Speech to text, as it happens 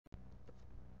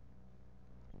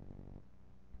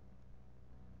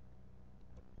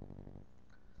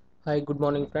Hi, good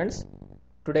morning friends.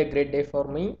 Today great day for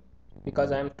me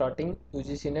because I am starting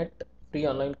UGC NET free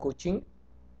online coaching.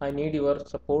 I need your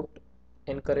support,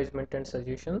 encouragement and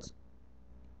suggestions.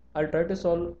 I'll try to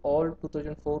solve all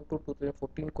 2004 to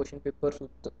 2014 question papers with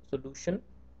the solution.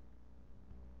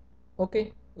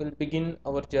 Okay, we'll begin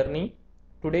our journey.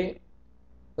 Today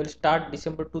we'll start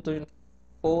December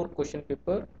 2004 question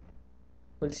paper.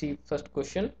 We'll see first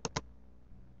question.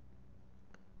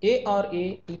 A or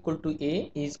A equal to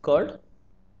A is called.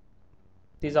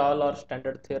 These all are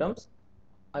standard theorems.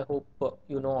 I hope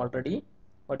you know already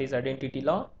what is identity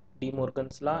law, De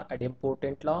Morgan's law,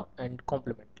 idempotent law and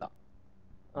complement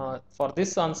law. For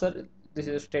this answer, this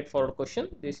is a straightforward question.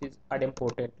 This is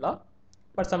idempotent law,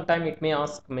 but sometime it may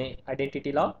ask me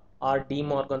identity law or De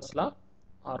Morgan's law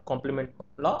or complement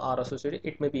law or associative.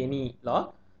 It may be any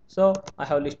law. So I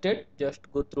have listed.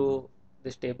 Just go through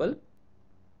this table.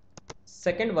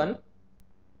 Second one,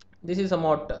 this is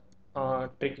somewhat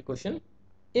tricky question.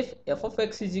 If f of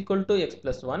x is equal to x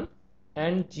plus 1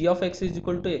 and g of x is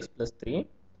equal to x plus 3,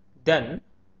 then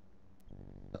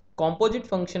composite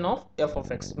function of f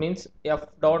of x means f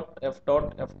dot f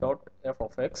dot f dot f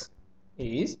of x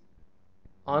is,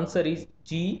 answer is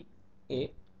g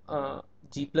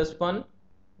g plus 1,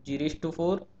 g raised to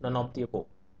 4, none of the above.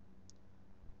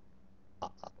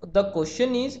 The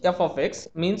question is f of x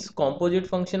means composite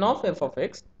function of f of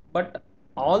x, but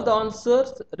all the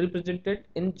answers represented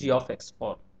in g of x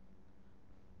form.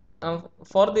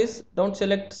 For this, don't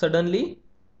select suddenly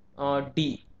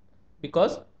D,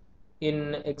 because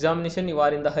in examination you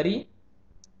are in the hurry,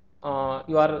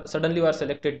 you are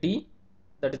selected D.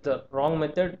 That is the wrong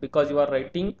method, because you are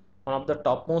writing one of the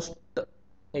topmost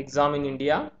exam in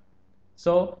India.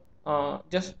 So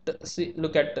just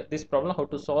look at this problem, how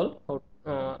to solve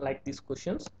like these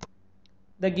questions.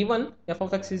 The given f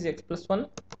of x is x plus 1,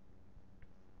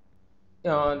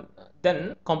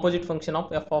 then composite function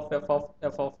of f of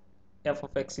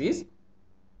x is,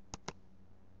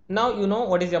 now you know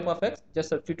what is f of x, just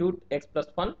substitute x plus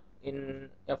 1 in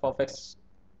f of x.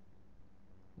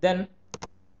 Then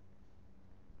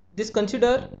this,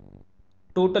 consider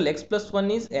total x plus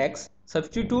 1 is x,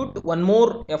 substitute one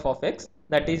more f of x,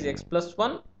 that is x plus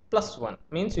 1 plus 1,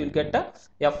 means you will get a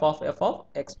f of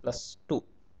x plus 2.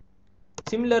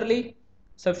 Similarly,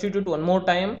 substitute one more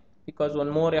time, because one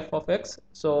more f of x,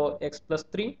 so x plus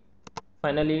 3.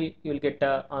 Finally you will get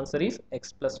answer is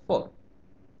x plus 4.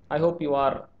 I hope you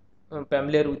are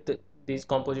familiar with this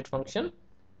composite function.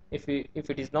 If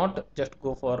it is not, just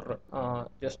go for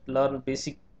just learn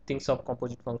basic things of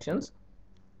composite functions.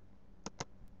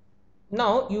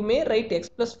 Now you may write x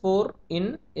plus 4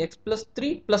 in x plus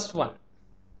 3 plus 1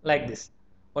 like this.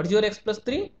 What is your x plus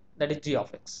 3? That is g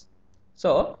of x.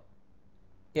 So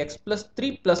x plus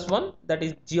 3 plus 1, that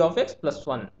is g of x plus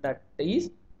 1, that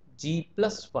is g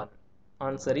plus 1.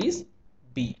 Answer is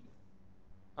B.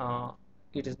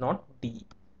 It is not D.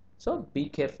 So be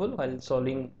careful while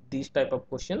solving these type of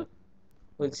question.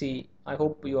 We'll see. I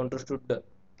hope you understood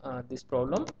this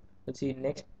problem. We'll see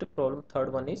next problem.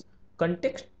 Third one is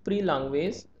context free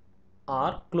language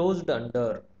are closed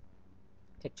under.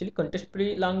 Actually, context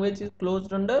free language is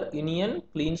closed under union,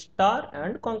 Kleene Star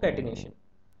and concatenation.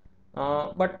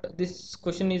 But this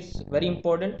question is very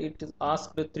important. It is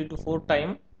asked 3 to 4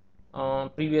 times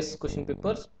previous question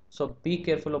papers. So be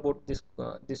careful about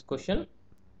this question.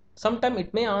 Sometime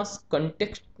it may ask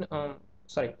context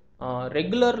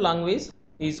regular language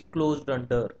is closed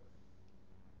under.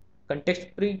 Context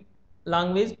free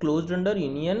language closed under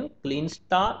union, Kleene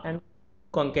Star and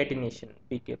concatenation.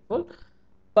 Be careful.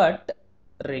 But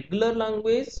regular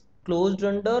language closed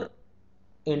under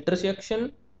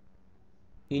intersection,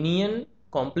 union,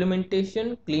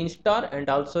 complementation, Kleene Star and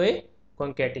also a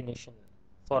concatenation.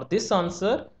 For this,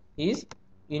 answer is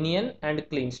union and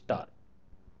Kleene Star.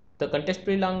 The context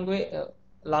free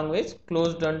language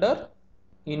closed under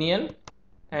union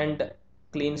and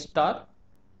Kleene Star.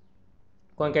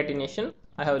 Concatenation,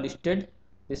 I have listed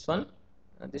this one,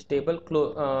 this table.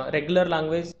 Regular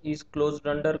language is closed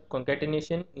under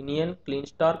concatenation, union, Kleene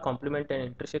Star, complement and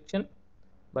intersection.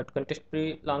 But context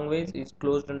free language is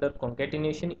closed under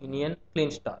concatenation, union,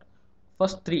 Kleene Star.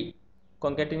 First three,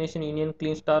 concatenation, union,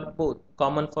 Kleene Star, both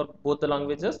common for both the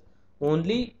languages.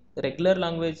 Only regular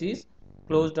language is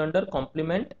closed under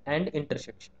complement and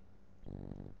intersection.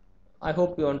 I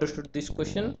hope you understood this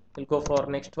question. We'll go for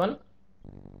next one.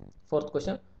 Fourth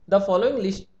question. The following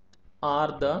list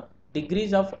are the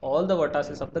degrees of all the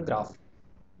vertices of the graph.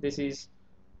 This is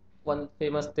one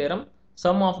famous theorem.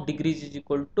 Sum of degrees is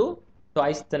equal to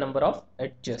twice the number of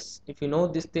edges. If you know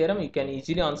this theorem, you can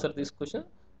easily answer this question.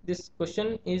 This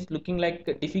question is looking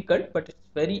like difficult, but it's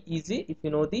very easy if you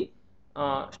know the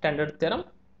standard theorem.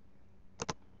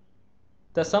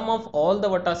 The sum of all the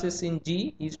vertices in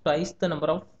G is twice the number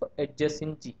of edges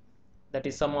in G. That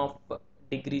is, sum of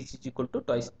degrees is equal to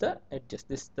twice the edges.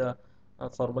 This is the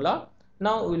formula.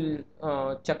 Now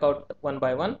we'll check out one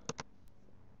by one.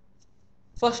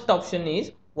 First option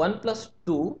is 1 plus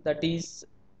 2, that is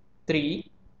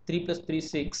 3. 3 plus 3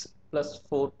 6 plus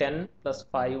 4 10 plus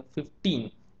 5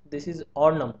 15. This is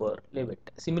odd number, leave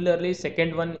it. Similarly,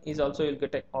 second one is also, you'll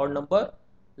get an odd number,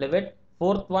 leave it.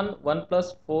 Fourth one, 1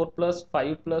 plus 4 plus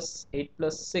 5 plus 8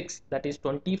 plus 6, that is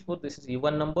 24. This is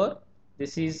even number.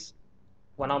 This is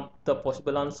one of the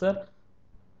possible answer.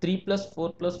 3 plus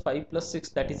 4 plus 5 plus 6,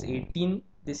 that is 18.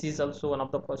 This is also one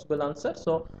of the possible answer.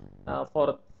 So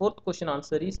for fourth question,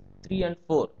 answer is 3 and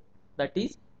 4, that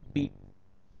is B.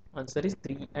 Answer is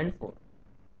 3 and 4.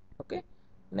 Okay,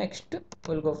 next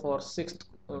we'll go for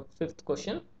fifth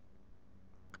question.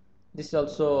 This is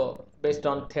also based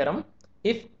on theorem.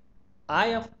 If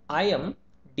I of im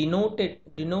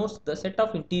denotes the set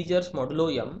of integers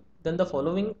modulo m, then the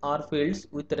following are fields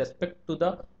with respect to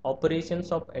the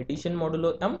operations of addition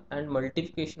modulo m and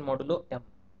multiplication modulo m.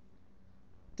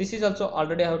 This is also,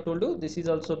 already I have told you, this is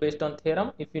also based on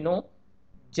theorem. If you know,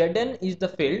 Zn is the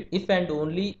field if and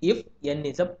only if n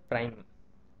is a prime.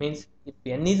 Means if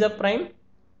n is a prime,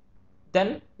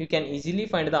 then you can easily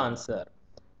find the answer.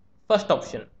 First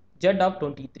option, Z of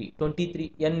 23.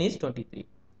 23, n is 23.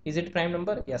 Is it prime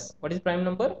number? Yes. What is prime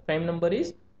number? Prime number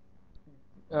is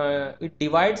it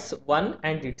divides 1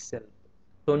 and itself.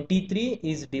 23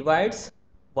 is divides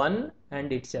 1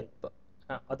 and itself,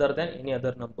 other than any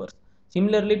other numbers.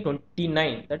 Similarly,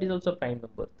 29, that is also prime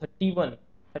number. 31,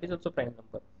 that is also prime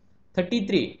number.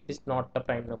 33 is not a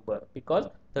prime number because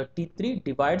 33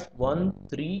 divides 1,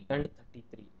 3 and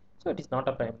 33. So it is not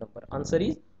a prime number. Answer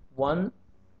is 1,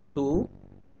 2,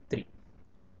 3.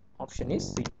 Option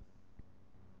is C.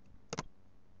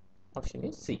 Option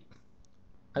is C.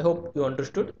 I hope you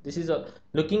understood. This is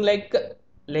looking like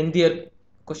lengthier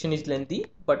question, is lengthy,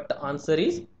 but the answer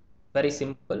is very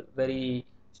simple, very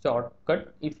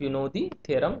shortcut. If you know the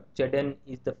theorem, Zn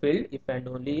is the field if and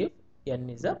only if n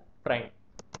is a prime.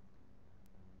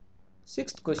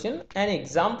 Sixth question, an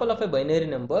example of a binary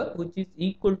number which is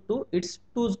equal to its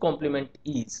 2's complement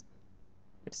is.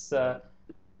 It's a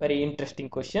very interesting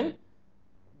question.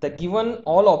 The given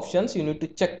all options, you need to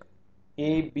check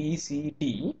A, B, C,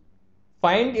 D.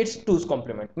 Find its 2's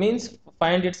complement, means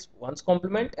find its 1's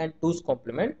complement and 2's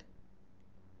complement.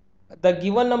 The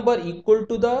given number equal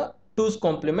to the 2's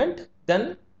complement,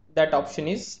 then that option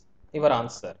is your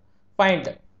answer.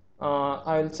 Find,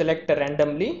 I will select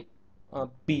randomly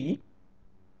B.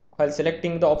 While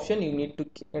selecting the option, you need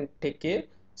to take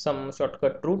some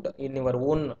shortcut route in your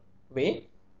own way.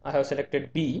 I have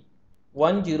selected B.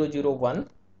 1 0 0 1,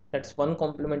 that's 1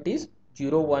 complement is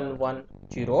 0 1 1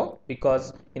 0,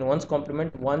 because in 1's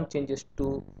complement 1 changes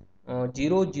to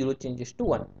 0, 0 changes to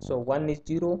 1. So 1 is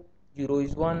 0, 0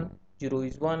 is 1, 0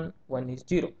 is 1, 1 is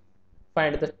 0.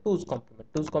 Find the 2's complement.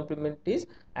 2's complement is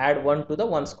add 1 to the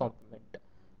 1's complement.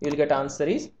 You will get answer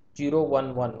is 0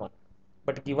 1 1 1.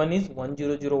 But given is 1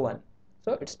 0 0 1.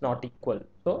 So it's not equal.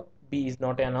 So B is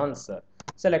not an answer.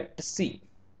 Select C.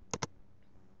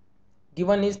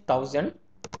 Given is 1000.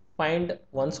 Find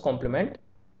 1's complement.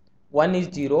 1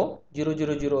 is 0, 0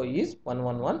 0 0 is 1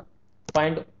 1 1.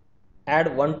 Find,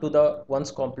 add 1 to the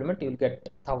 1's complement, you will get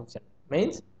 1000.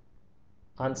 Means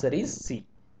answer is C,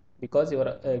 because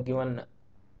your given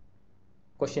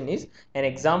question is an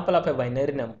example of a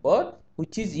binary number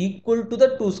which is equal to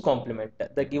the 2's complement.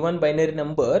 The given binary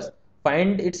numbers,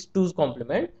 find its 2's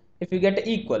complement. If you get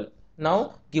equal,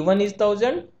 now given is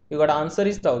 1000, you got answer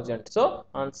is 1000. So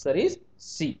answer is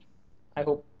C. I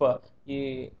hope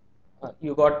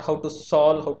you got how to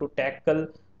solve, how to tackle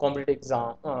competitive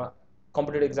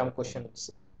exam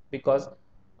questions, because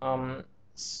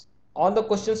all the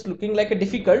questions looking like a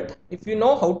difficult. If you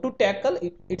know how to tackle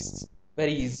it, it's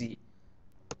very easy.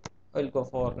 I will go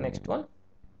for next one.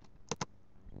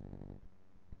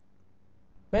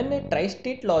 When a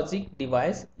tri-state logic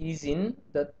device is in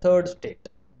the third state,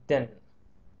 then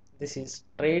this is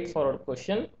straightforward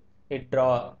question. It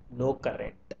draw low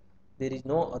current. There is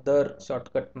no other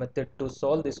shortcut method to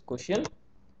solve this question.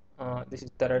 This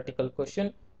is theoretical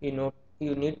question. You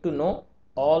need to know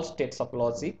all states of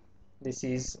logic. This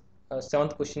is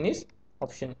seventh question is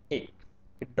option A.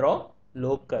 It draw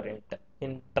low current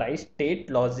in tri-state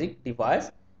logic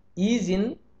device is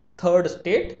in third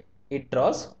state. It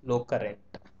draws low current.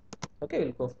 Okay,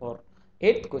 we'll go for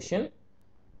eighth question.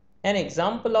 An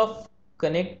example of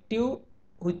connective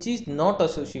which is not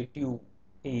associative.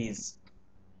 is.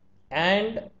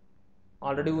 And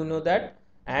already we know that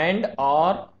and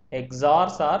or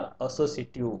XORs are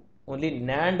associative, only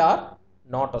NAND are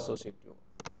not associative.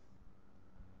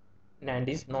 NAND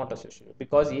is not associative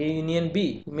because A union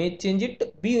B, you may change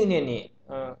it B union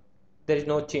A, there is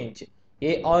no change.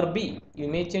 A or B, you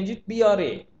may change it B or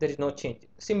A, there is no change.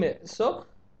 Similar, so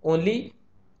only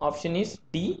option is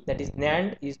D, that is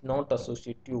NAND is not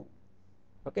associative.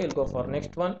 Okay, we'll go for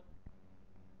next one.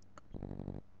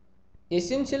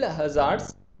 Essential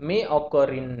hazards may occur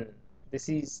in, this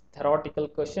is theoretical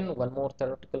question, one more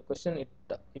theoretical question.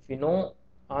 If you know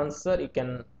answer, you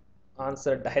can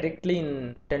answer directly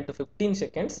in 10 to 15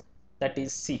 seconds. That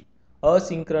is C,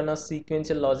 asynchronous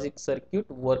sequential logic circuit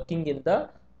working in the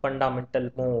fundamental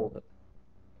mode.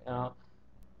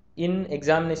 In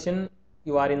examination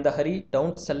you are in the hurry,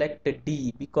 don't select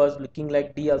D because looking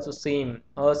like D also same,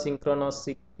 asynchronous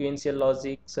sequential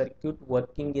logic circuit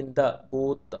working in the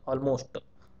both almost,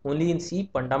 only in C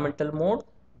fundamental mode,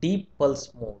 D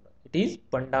pulse mode, it is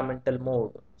fundamental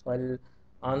mode. So I'll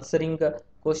answering the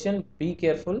question, be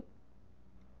careful.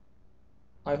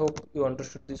 I hope you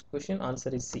understood this question. Answer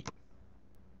is C.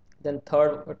 Then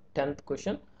third 10th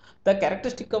question, the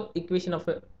characteristic of equation of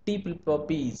a T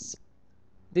flip-flop is.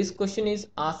 This question is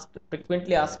asked,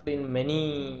 frequently asked in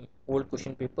many old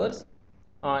question papers.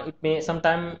 It may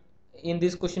sometime in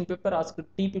this question paper ask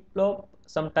T flip-flop,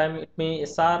 sometime it may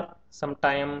SR,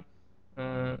 sometime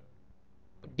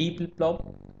D flip-flop.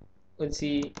 We'll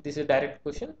see, this is a direct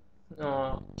question.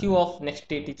 Q of next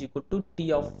state is equal to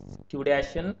T of Q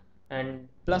dash n and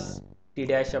plus T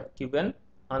dash of Qn.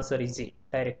 Answer is A,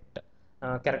 direct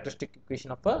characteristic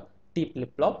equation of a T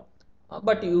flip-flop.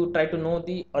 But you try to know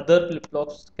the other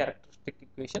flip-flops characteristic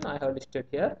equation. I have listed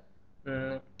here.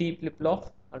 T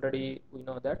flip-flop, already we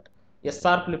know that.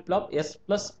 SR flip-flop, S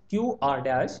plus Q R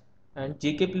dash, and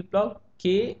JK flip-flop,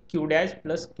 K Q dash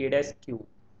plus K dash Q.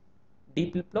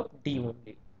 D flip-flop, D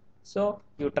only. So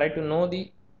you try to know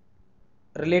the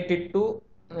related to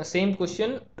same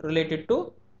question related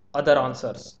to other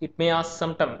answers. It may ask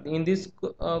sometime in this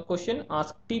question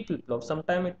ask T flip-flop,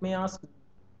 sometime it may ask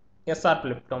SR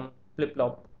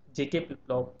flip-flop, JK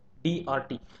flip-flop, D or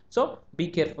T. So be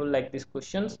careful like these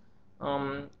questions.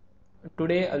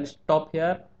 Today I'll stop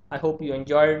here. I hope you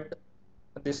enjoyed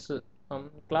this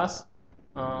class.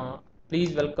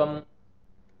 Please welcome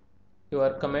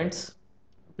your comments.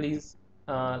 Please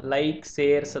like,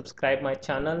 share, subscribe my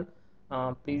channel.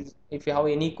 Please, if you have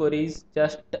any queries,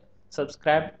 just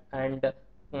subscribe and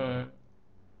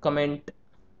comment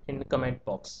in the comment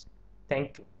box.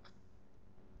 Thank you.